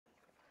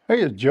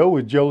Hey, it's Joe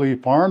with Jolie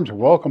Farms.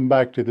 Welcome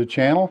back to the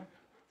channel.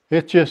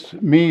 It's just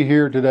me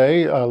here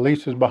today.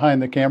 Lisa's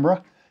behind the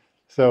camera.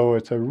 So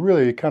it's a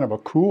really kind of a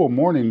cool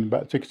morning,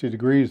 about 60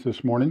 degrees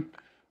this morning,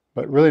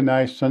 but really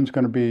nice. Sun's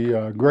going to be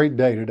a great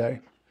day today.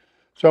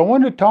 So I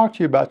wanted to talk to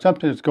you about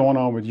something that's going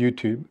on with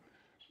YouTube.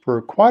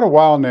 For quite a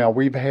while now,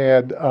 we've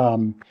had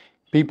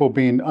people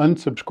being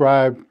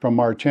unsubscribed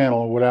from our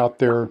channel without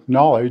their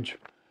knowledge.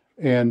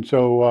 And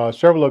so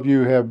several of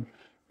you have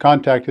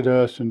contacted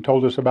us and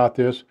told us about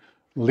this.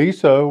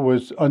 Lisa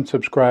was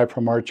unsubscribed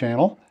from our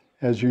channel,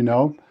 as you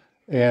know,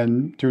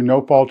 and through no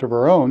fault of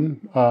her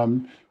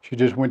own. She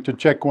just went to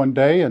check one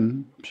day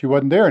and she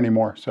wasn't there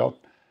anymore. So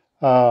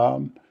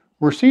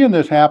we're seeing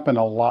this happen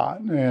a lot.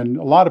 And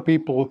a lot of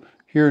people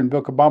here in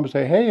Vilcabamba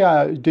say,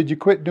 hey, did you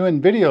quit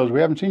doing videos? We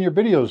haven't seen your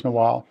videos in a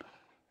while.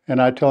 And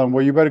I tell them,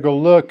 well, you better go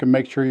look and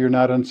make sure you're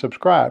not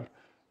unsubscribed.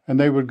 And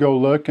they would go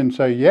look and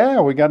say,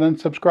 yeah, we got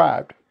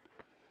unsubscribed.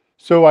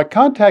 So I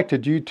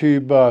contacted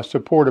YouTube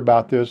support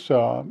about this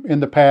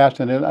in the past,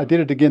 and I did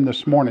it again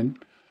this morning.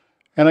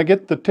 And I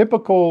get the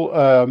typical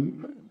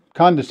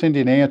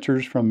condescending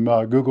answers from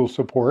Google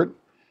support.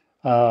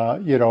 They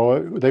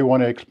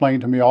want to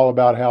explain to me all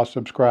about how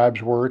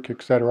subscribes work,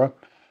 etc.,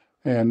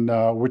 and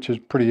which is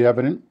pretty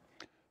evident.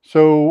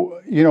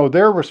 So,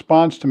 their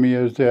response to me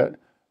is that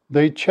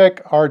they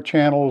check our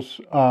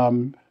channels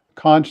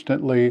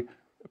constantly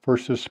for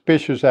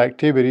suspicious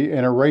activity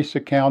and erase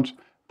accounts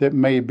that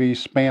may be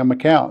spam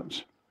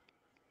accounts.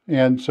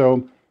 And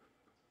so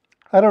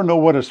I don't know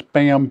what a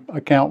spam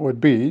account would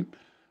be,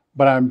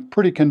 but I'm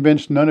pretty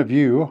convinced none of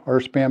you are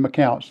spam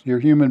accounts. You're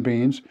human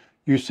beings.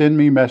 You send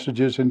me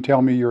messages and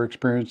tell me your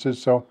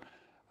experiences. So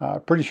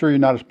pretty sure you're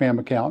not a spam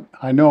account.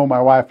 I know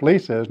my wife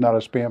Lisa is not a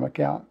spam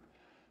account.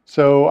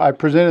 So I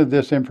presented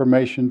this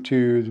information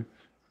to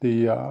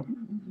the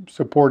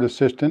support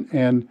assistant,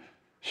 and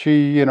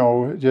she,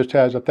 just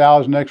has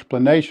 1,000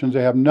 explanations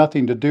that have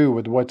nothing to do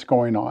with what's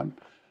going on.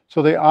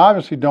 So they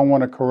obviously don't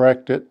want to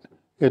correct it.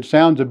 It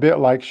sounds a bit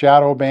like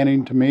shadow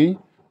banning to me.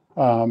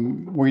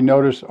 We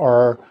notice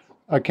our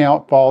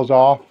account falls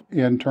off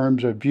in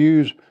terms of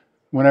views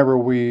whenever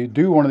we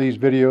do one of these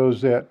videos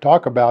that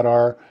talk about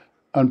our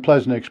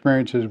unpleasant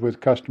experiences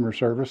with customer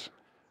service,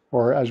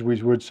 or as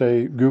we would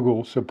say,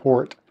 Google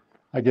support,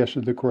 I guess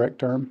is the correct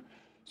term.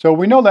 So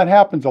we know that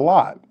happens a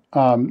lot.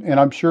 And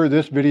I'm sure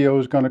this video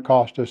is going to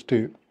cost us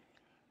too.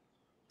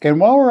 And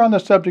while we're on the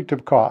subject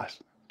of cost,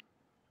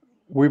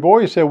 we've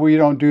always said we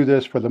don't do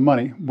this for the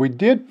money. We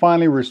did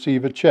finally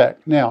receive a check.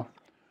 Now,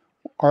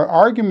 our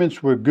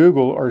arguments with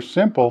Google are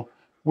simple.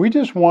 We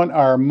just want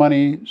our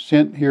money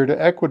sent here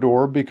to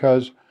Ecuador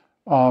because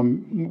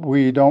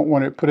we don't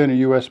want it put in a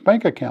U.S.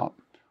 bank account.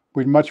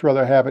 We'd much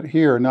rather have it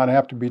here and not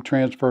have to be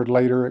transferred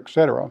later,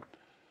 etc.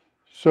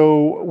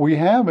 So we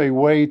have a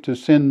way to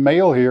send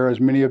mail here,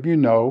 as many of you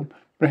know,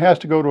 but it has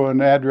to go to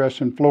an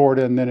address in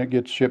Florida and then it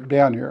gets shipped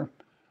down here.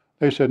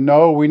 They said,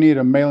 no, we need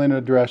a mailing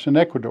address in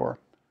Ecuador.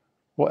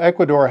 Well,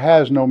 Ecuador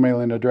has no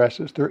mailing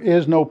addresses. There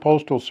is no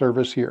postal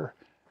service here.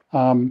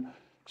 They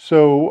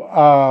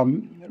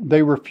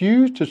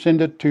refused to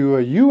send it to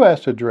a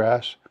U.S.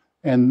 address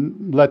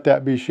and let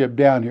that be shipped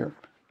down here.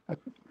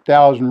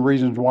 1,000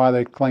 reasons why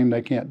they claim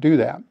they can't do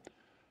that.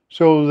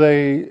 So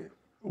they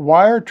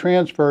wire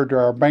transferred to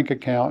our bank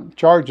account,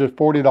 charged us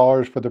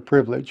 $40 for the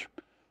privilege.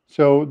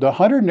 So the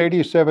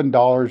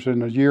 $187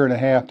 in a year and a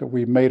half that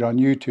we've made on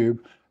YouTube,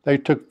 they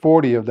took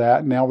 40 of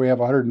that, and now we have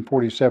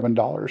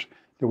 $147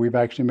 that we've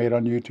actually made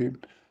on YouTube.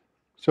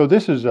 So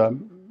this is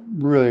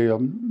really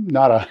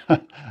not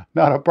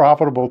a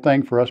profitable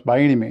thing for us by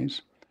any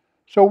means.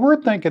 So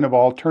we're thinking of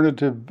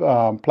alternative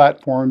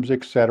platforms,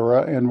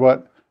 etc., and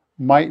what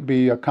might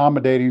be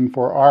accommodating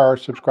for our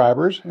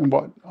subscribers and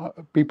what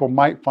people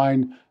might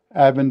find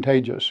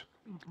advantageous.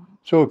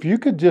 So if you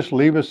could just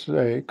leave us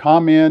a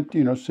comment,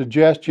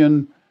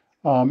 suggestion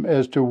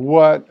as to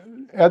what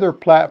other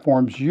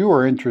platforms you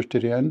are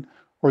interested in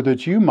or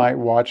that you might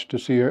watch to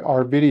see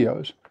our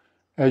videos.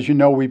 As you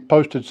know, we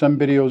posted some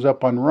videos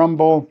up on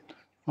Rumble.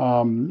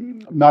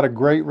 Not a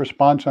great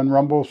response on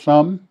Rumble,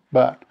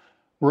 but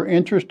we're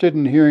interested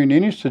in hearing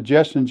any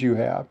suggestions you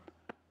have.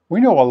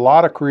 We know a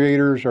lot of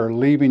creators are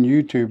leaving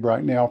YouTube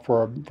right now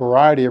for a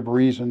variety of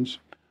reasons.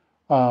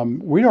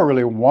 We don't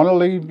really want to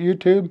leave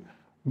YouTube,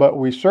 but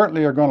we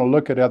certainly are going to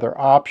look at other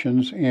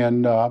options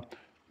and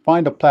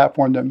find a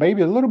platform that may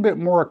be a little bit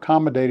more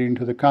accommodating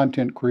to the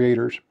content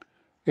creators.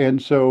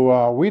 And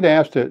so we'd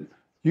ask that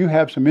you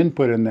have some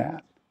input in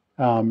that.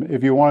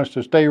 If you want us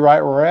to stay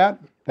right where we're at,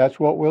 that's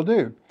what we'll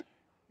do.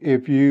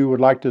 If you would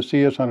like to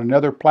see us on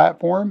another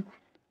platform,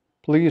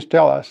 please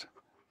tell us.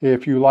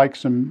 If you like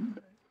some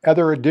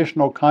other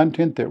additional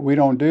content that we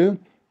don't do,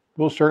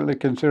 we'll certainly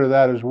consider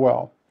that as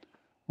well.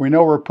 We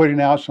know we're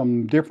putting out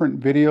some different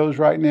videos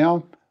right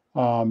now,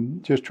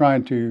 just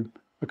trying to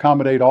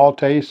accommodate all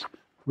tastes.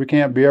 We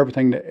can't be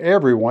everything to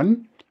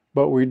everyone,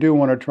 but we do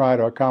want to try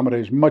to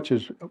accommodate as much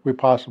as we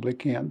possibly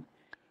can.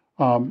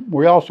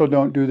 We also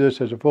don't do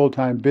this as a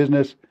full-time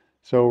business,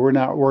 so we're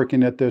not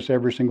working at this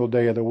every single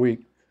day of the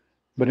week.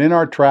 But in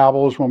our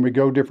travels, when we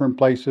go different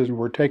places,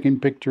 we're taking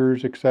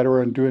pictures,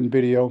 etc., and doing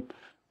video,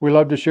 we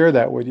love to share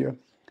that with you.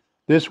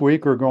 This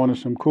week, we're going to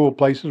some cool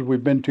places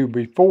we've been to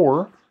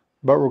before,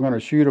 but we're going to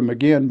shoot them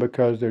again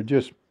because they're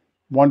just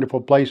wonderful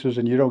places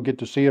and you don't get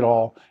to see it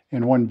all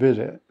in one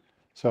visit.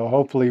 So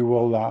hopefully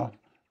we'll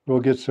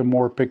get some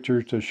more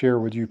pictures to share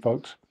with you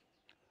folks.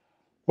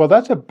 Well,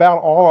 that's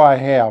about all I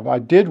have. I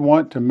did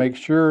want to make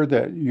sure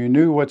that you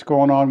knew what's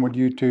going on with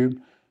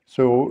YouTube.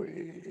 So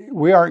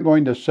we aren't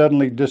going to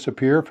suddenly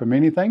disappear from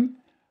anything.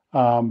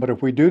 But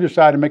if we do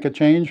decide to make a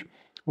change,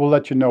 we'll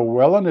let you know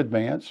well in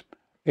advance.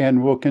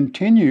 And we'll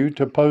continue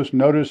to post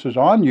notices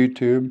on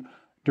YouTube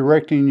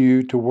directing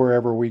you to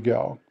wherever we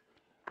go.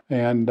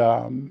 And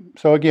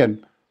so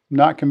again,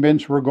 not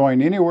convinced we're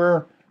going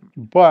anywhere,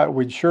 but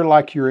we'd sure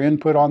like your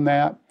input on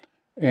that.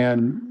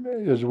 And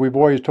as we've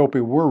always told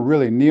people, we're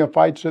really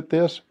neophytes at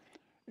this.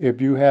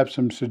 If you have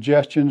some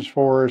suggestions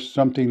for us,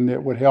 something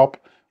that would help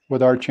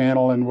with our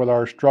channel and with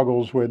our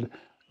struggles with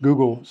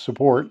Google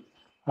support,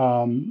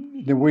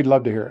 then we'd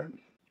love to hear it.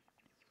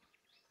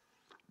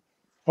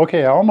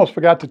 Okay, I almost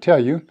forgot to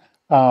tell you,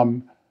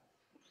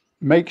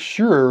 make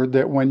sure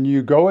that when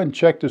you go and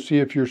check to see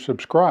if you're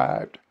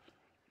subscribed,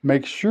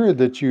 make sure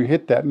that you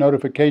hit that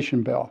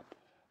notification bell.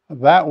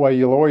 That way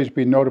you'll always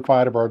be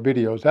notified of our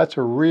videos. That's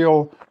a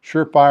real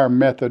surefire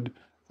method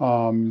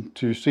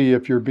to see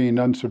if you're being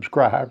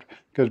unsubscribed.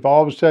 Because if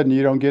all of a sudden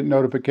you don't get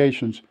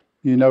notifications,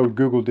 you know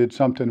Google did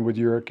something with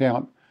your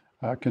account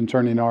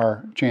concerning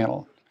our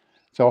channel.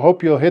 So I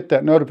hope you'll hit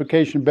that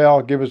notification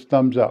bell, give us a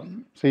thumbs up.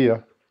 See ya.